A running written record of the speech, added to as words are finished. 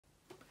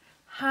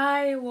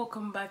Hi,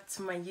 welcome back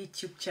to my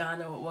YouTube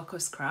channel,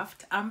 Wako's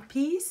Craft. I'm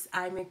Peace.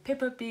 I make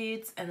paper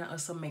beads and I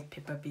also make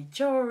paper bead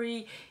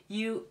jewelry.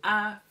 You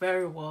are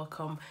very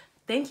welcome.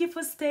 Thank you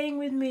for staying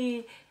with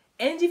me.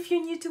 And if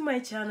you're new to my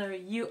channel,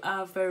 you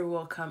are very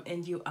welcome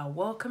and you are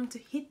welcome to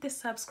hit the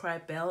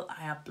subscribe bell.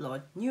 I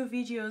upload new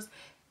videos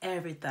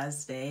every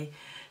Thursday.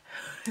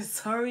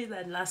 Sorry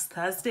that last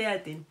Thursday I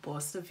didn't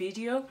post a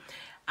video.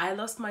 I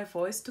lost my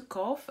voice to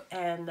cough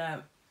and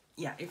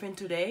yeah, even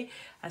today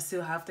I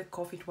still have the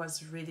cough. It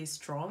was really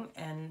strong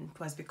and it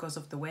was because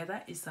of the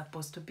weather. It's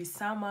supposed to be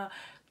summer,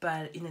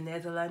 but in the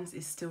Netherlands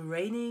it's still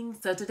raining.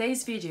 So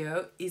today's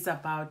video is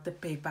about the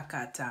paper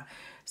cutter.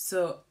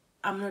 So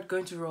I'm not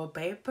going to roll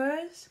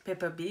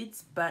paper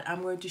beads, but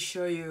I'm going to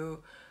show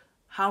you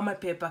how my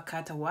paper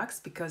cutter works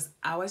because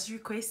I was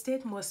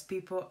requested. Most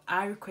people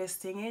are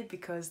requesting it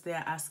because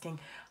they're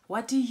asking,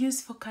 what do you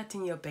use for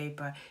cutting your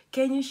paper?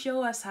 Can you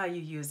show us how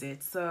you use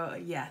it?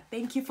 So yeah,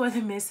 thank you for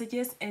the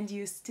messages, and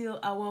you still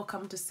are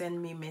welcome to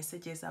send me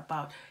messages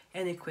about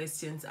any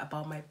questions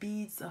about my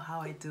beads or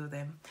how I do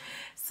them.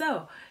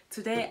 So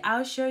today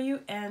I'll show you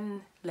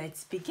and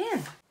let's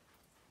begin.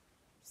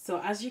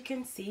 So as you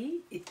can see,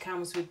 it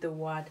comes with the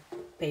word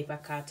paper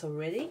cut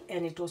already,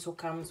 and it also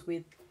comes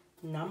with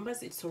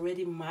numbers. It's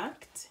already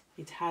marked.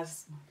 It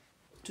has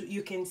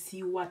you can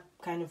see what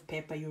kind of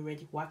paper you're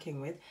already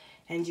working with,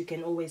 and you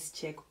can always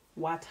check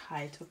what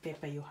height of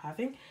paper you're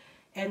having.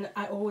 And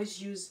I always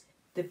use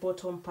the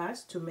bottom part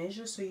to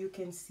measure so you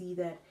can see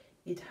that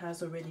it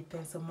has already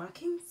pencil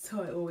marking.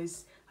 So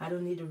I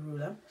don't need a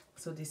ruler.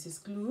 So this is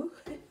glue.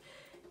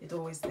 It's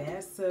always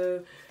there.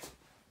 So,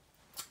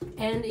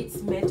 and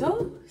it's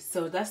metal,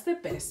 so that's the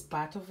best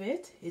part of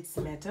it. It's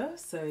metal,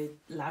 so it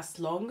lasts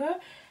longer.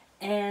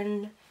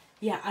 And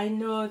yeah, I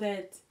know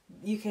that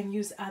you can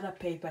use other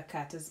paper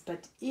cutters,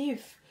 but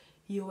if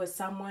you are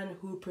someone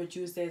who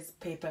produces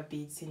paper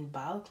beads in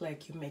bulk,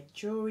 like you make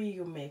jewelry,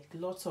 you make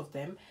lots of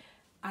them,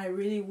 I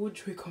really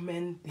would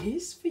recommend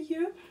this for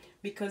you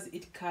because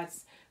it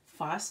cuts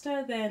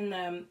faster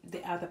than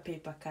the other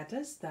paper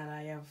cutters that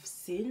I have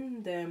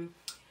seen.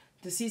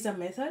 The scissor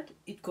method,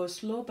 it goes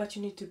slow, but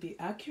you need to be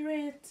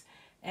accurate,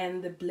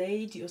 and the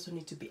blade, you also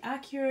need to be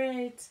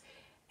accurate.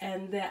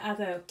 And there are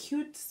other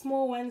cute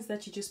small ones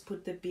that you just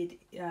put the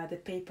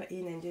paper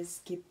in and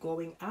just keep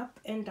going up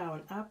and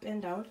down, up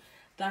and down.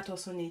 That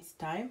also needs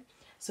time.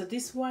 So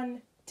this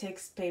one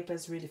takes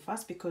papers really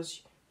fast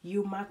because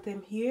you mark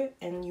them here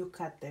and you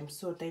cut them.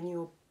 So then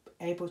you're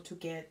able to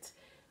get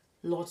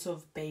lots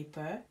of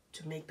paper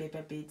to make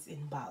paper beads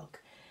in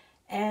bulk.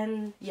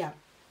 And yeah,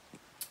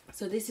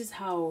 so this is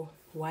how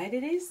wide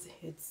it is.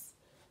 It's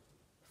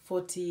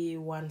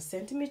 41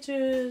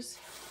 centimeters,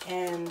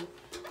 and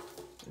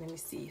let me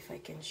see if I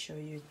can show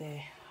you the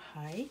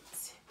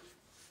height.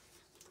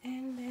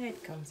 And there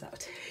it comes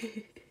out.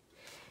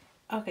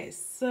 Okay,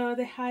 so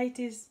the height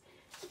is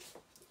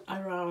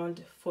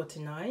around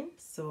 49.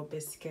 So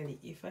basically,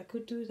 if I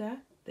could do that,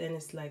 then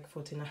it's like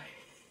 49.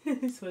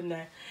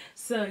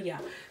 So yeah,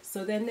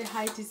 so then the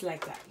height is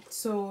like that.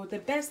 So the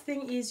best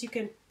thing is you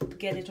can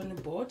get it on a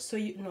board. So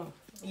you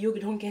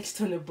don't get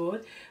it on a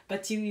board,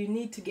 but you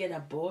need to get a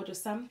board or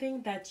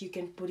something that you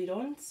can put it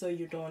on so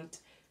you don't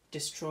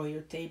destroy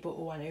your table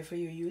or whatever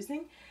you're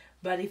using.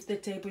 But if the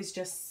table is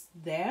just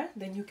there,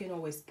 then you can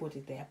always put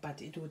it there,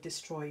 but it will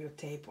destroy your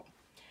table.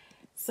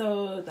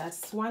 So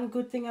that's one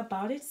good thing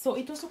about it. So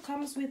it also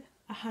comes with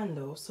a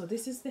handle. So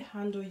this is the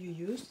handle you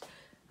use.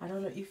 I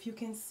don't know if you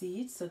can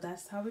see it. So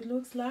that's how it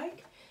looks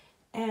like.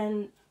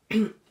 And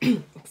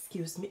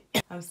excuse me,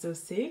 I'm so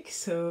sick.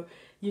 So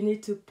you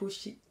need to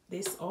push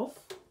this off.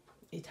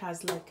 It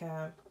has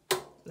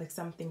like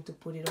something to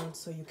put it on,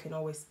 so you can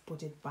always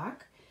put it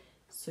back.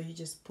 So you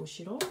just push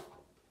it off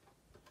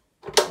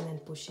and then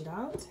push it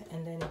out,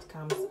 and then it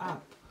comes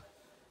up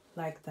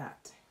like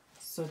that.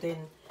 So then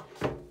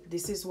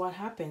this is what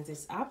happens.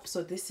 It's up.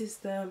 So this is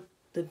the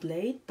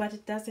blade, but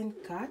it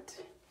doesn't cut.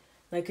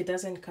 Like, it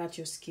doesn't cut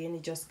your skin,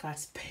 it just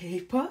cuts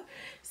paper.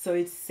 So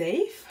it's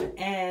safe.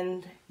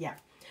 And yeah,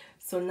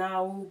 so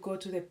now we'll go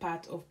to the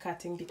part of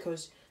cutting,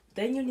 because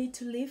then you need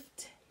to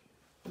lift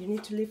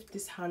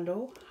this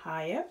handle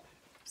higher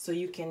so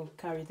you can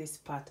carry this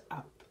part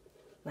up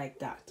like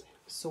that.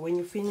 So when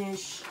you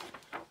finish,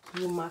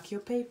 you mark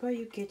your paper.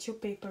 You get your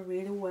paper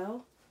really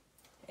well,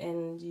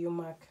 and you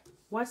mark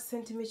what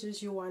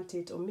centimeters you want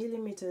it, or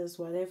millimeters,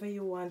 whatever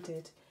you want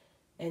it,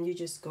 and you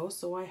just go.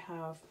 So I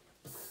have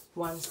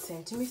 1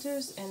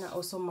 centimeters, and I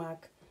also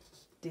mark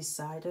this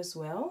side as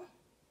well.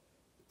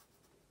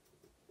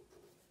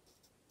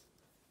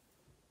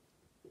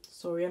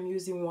 Sorry, I'm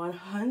using one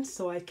hand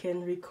so I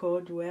can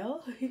record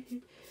well.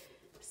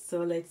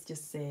 So let's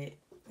just say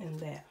in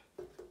there.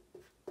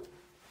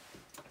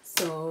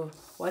 So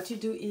what you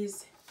do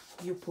is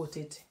you put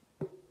it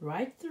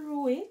right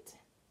through it,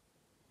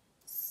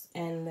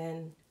 and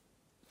then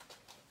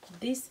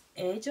this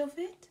edge of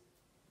it,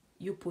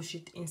 you push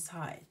it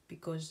inside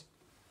because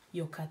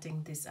you're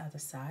cutting this other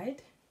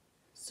side.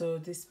 So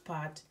this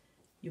part,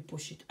 you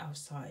push it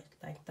outside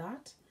like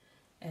that,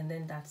 and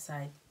then that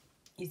side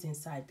is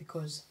inside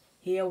because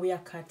Here we are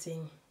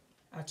cutting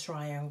a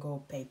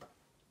triangle paper.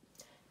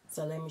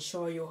 So let me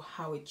show you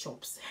how it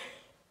chops.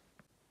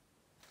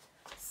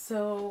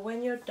 So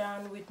when you're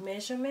done with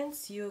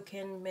measurements, you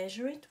can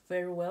measure it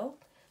very well.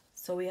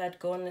 So we had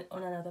gone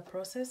on another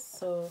process,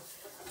 so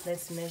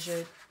let's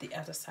measure the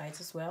other sides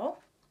as well,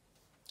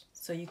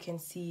 so you can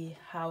see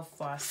how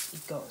fast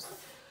it goes.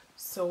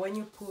 So when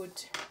you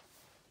put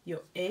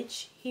your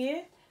edge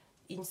here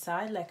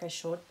inside, like I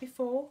showed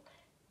before,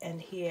 and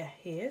here,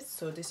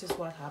 so this is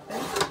what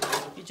happens.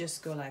 You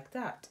just go like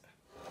that.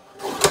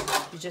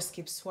 You just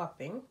keep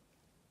swapping,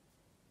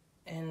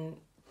 and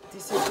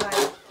this is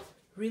like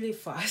really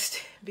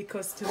fast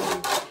because to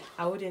me,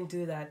 I wouldn't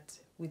do that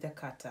with a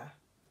cutter.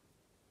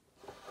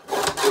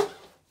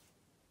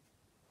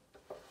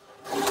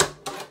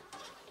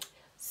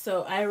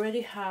 So I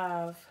already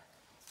have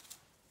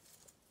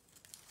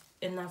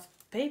enough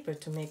paper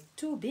to make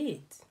 2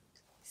 beads.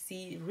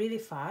 See, really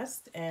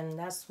fast, and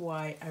that's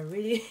why I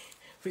really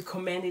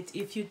recommend it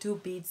if you do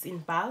beads in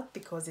bulk,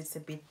 because it's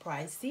a bit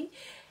pricey.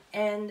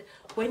 And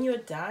when you're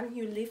done,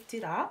 you lift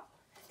it up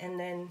and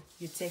then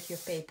you take your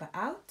paper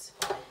out,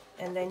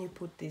 and then you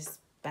put this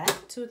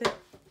back to the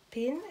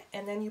pin,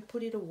 and then you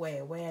put it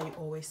away where you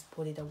always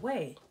put it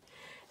away.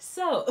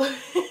 So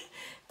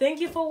thank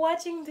you for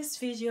watching this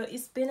video.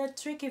 It's been a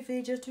tricky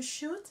video to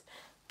shoot,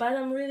 but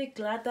I'm really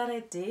glad that I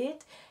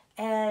did.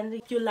 And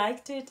if you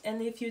liked it,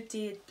 and if you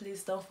did,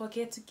 please don't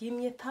forget to give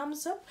me a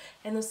thumbs up.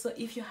 And also,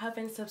 if you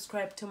haven't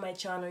subscribed to my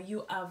channel,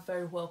 you are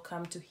very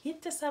welcome to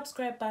hit the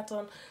subscribe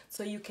button,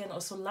 so you can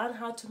also learn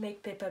how to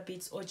make paper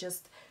beads, or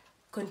just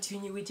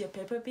continue with your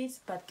paper beads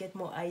but get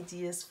more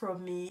ideas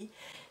from me.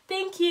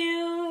 Thank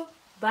you.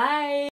 Bye.